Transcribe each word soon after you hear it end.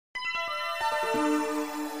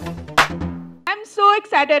I'm so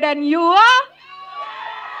excited, and you are?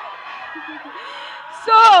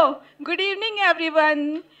 So, good evening everyone.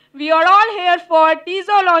 We are all here for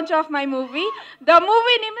teaser launch of my movie. The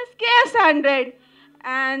movie name is KS100.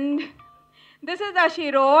 And this is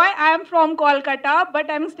Heroine. I am from Kolkata, but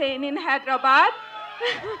I'm staying in Hyderabad.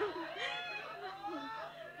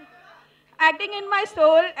 Acting in my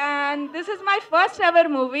soul, and this is my first ever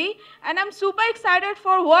movie, and I'm super excited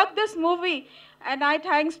for work this movie. And I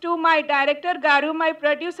thanks to my director Garu, my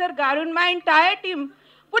producer Garu, and my entire team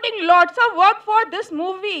putting lots of work for this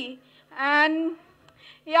movie. And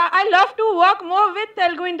yeah, I love to work more with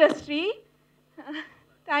Telugu industry.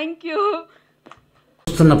 Thank you.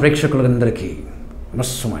 చూస్తున్న ప్రేక్షకులందరికీ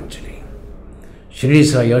నమస్సుమాంజలి. షిరిడి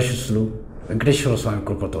సాయి ఆశీస్సులు, వెంకటేశ్వర స్వామి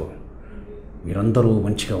కృపతో మీరందరూ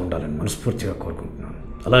మంచిగా ఉండాలని మనస్ఫూర్తిగా కోరుకుంటున్నాను.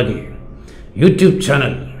 అలాగే యూట్యూబ్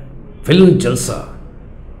ఛానల్ ఫిల్మ్ జల్సా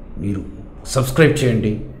మీరు సబ్స్క్రైబ్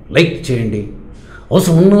చేయండి, లైక్ చేయండి,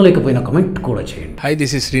 అవసరం ఉన్నా లేకపోయినా కమెంట్ కూడా చేయండి. Hi,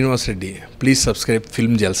 this is Srinivas Reddy. Please subscribe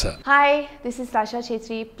Film Jalsa. Hi, this is Sasha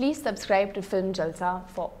Chetri. Please subscribe to Film Jalsa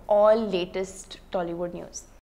for all latest Tollywood news.